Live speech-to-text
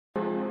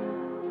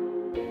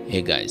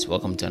Hey guys,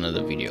 welcome to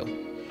another video.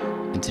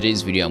 In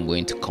today's video I'm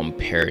going to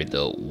compare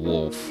the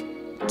Wolfe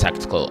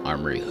Tactical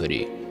Armory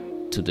Hoodie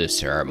to the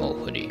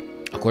Serremo Hoodie.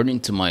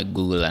 According to my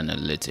Google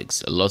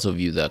Analytics, a lot of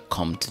you that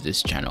come to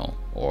this channel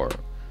or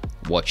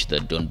watch the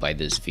Don't Buy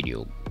This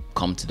video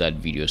come to that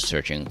video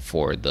searching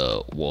for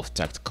the Wolfe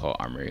Tactical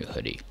Armory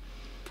Hoodie.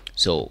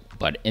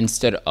 But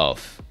instead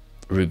of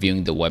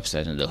reviewing the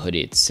website and the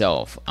hoodie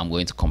itself, I'm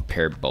going to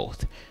compare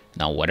both.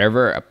 Now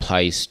whatever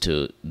applies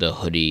to the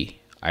hoodie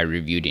I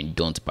reviewed in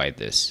Don't Buy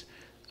This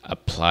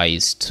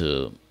applies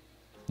to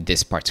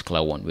this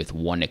particular one with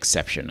one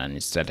exception, and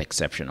it's that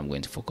exception I'm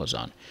going to focus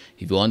on.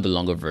 If you want the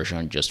longer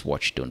version, just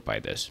watch Don't Buy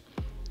This.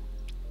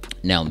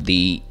 Now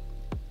the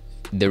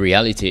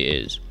reality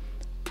is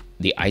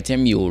the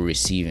item you will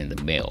receive in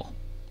the mail,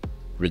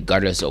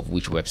 regardless of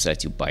which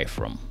website you buy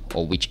from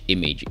or which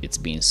image it's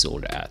being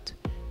sold at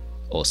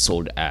or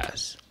sold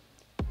as,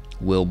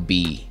 will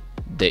be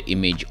the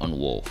image on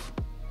Wolfe.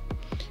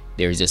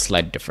 There is a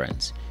slight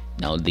difference.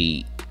 Now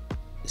the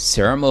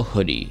Serremo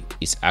hoodie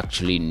is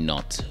actually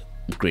not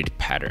grid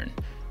pattern,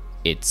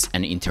 it's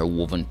an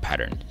interwoven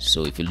pattern.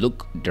 So if you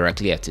look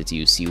directly at it,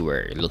 you see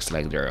where it looks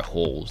like there are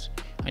holes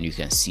and you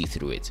can see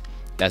through it.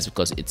 That's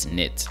because it's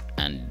knit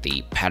and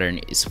the pattern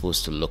is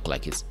supposed to look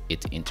like it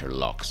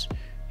interlocks.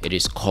 It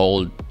is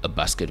called a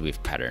basket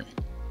weave pattern.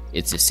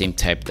 It's the same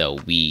type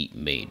that we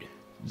made.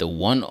 The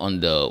one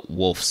on the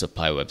Wolfe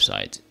Supply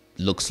website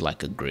looks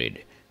like a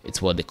grid.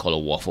 It's what they call a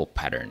waffle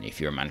pattern. If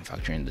you're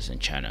manufacturing this in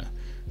China,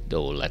 they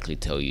will likely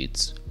tell you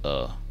it's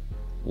a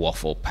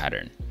waffle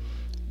pattern.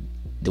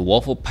 The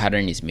waffle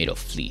pattern is made of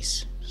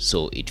fleece,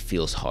 so it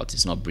feels hot,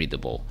 it's not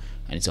breathable,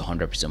 and it's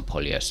 100%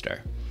 polyester.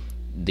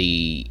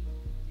 The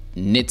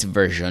knit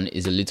version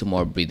is a little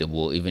more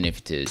breathable, even if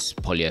it is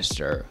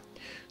polyester,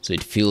 so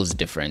it feels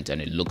different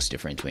and it looks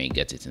different when you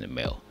get it in the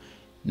mail.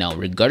 Now,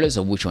 regardless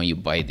of which one you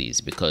buy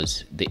these,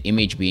 because the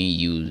image being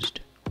used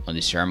on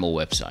the Serremo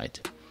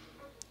website,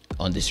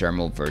 on the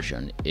Serremo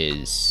version,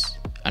 is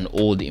an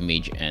old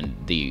image, and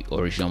the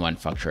original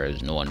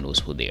manufacturers, no one knows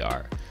who they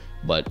are,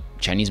 but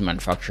Chinese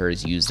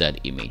manufacturers use that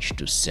image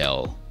to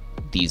sell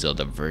these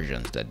other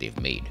versions that they've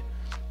made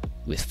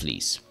with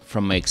fleece.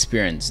 From my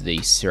experience, the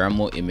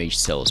Serremo image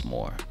sells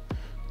more,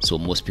 so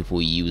most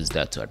people use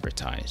that to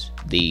advertise.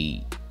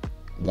 The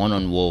one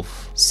on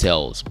Wolfe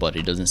sells, but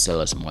it doesn't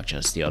sell as much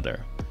as the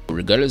other.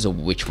 Regardless of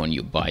which one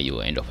you buy,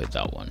 you'll end up with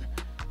that one,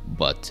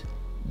 but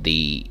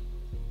the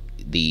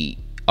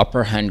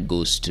upper hand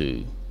goes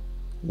to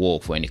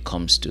Wolfe when it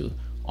comes to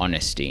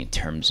honesty, in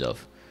terms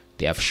of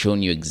they have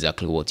shown you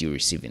exactly what you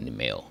receive in the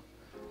mail.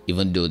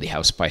 Even though they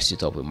have spiced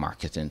it up with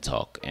marketing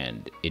talk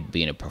and it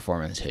being a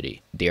performance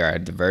hoodie, they are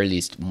at the very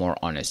least more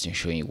honest in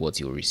showing you what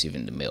you'll receive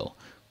in the mail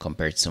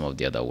compared to some of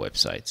the other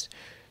websites.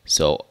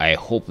 So I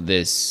hope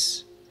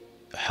this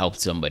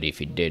helped somebody.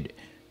 If it did,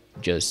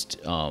 just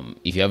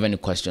if you have any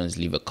questions,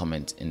 leave a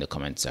comment in the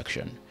comment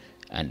section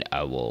and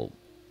I will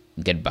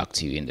get back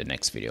to you in the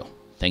next video.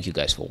 Thank you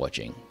guys for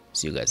watching.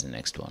 See you guys in the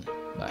next one.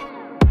 Bye.